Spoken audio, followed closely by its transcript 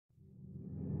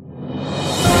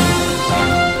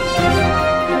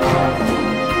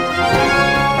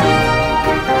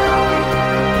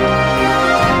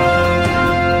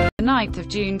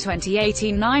June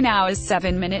 2018, 9 hours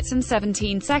 7 minutes and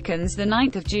 17 seconds. The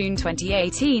 9th of June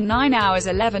 2018, 9 hours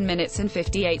 11 minutes and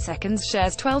 58 seconds.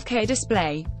 Shares 12K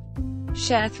display.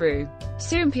 Sharethrough.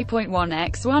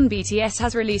 Soompi.1x1 BTS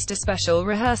has released a special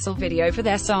rehearsal video for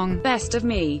their song, Best of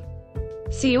Me.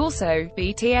 See also,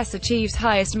 BTS achieves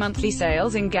highest monthly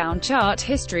sales in Gaon chart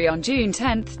history. On June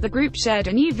 10, the group shared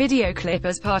a new video clip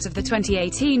as part of the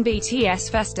 2018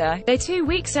 BTS Festa, their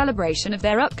 2-week celebration of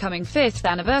their upcoming 5th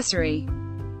anniversary.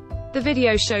 The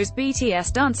video shows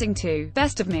BTS dancing to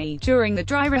Best of Me during the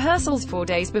dry rehearsals 4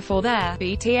 days before their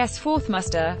BTS 4th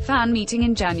Muster fan meeting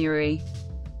in January.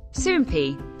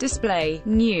 Soompi. Display.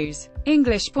 News.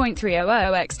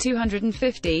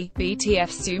 English.300x250,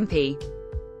 BTS Soompi.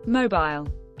 Mobile.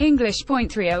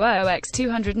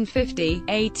 English.300x250,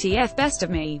 ATF Best of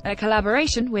Me, a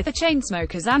collaboration with the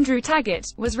Chainsmokers' Andrew Taggart,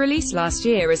 was released last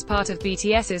year as part of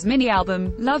BTS's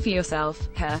mini-album, Love Yourself.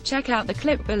 Check out the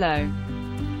clip below.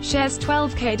 Shares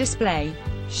 12K display.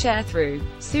 Sharethrough.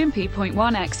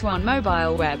 Soompi.1x1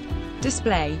 mobile web.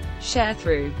 Display.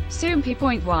 Sharethrough.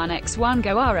 Soompi.1x1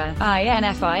 Goara,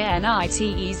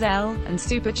 INFINITEZL, and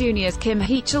Super Junior's Kim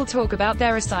Hee-chul talk about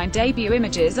their assigned debut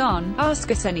images on Ask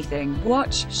Us Anything.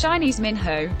 Watch. SHINee's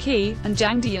Minho, Key, and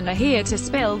Jang Daeun are here to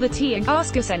spill the tea and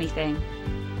ask us anything.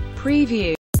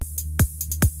 Preview.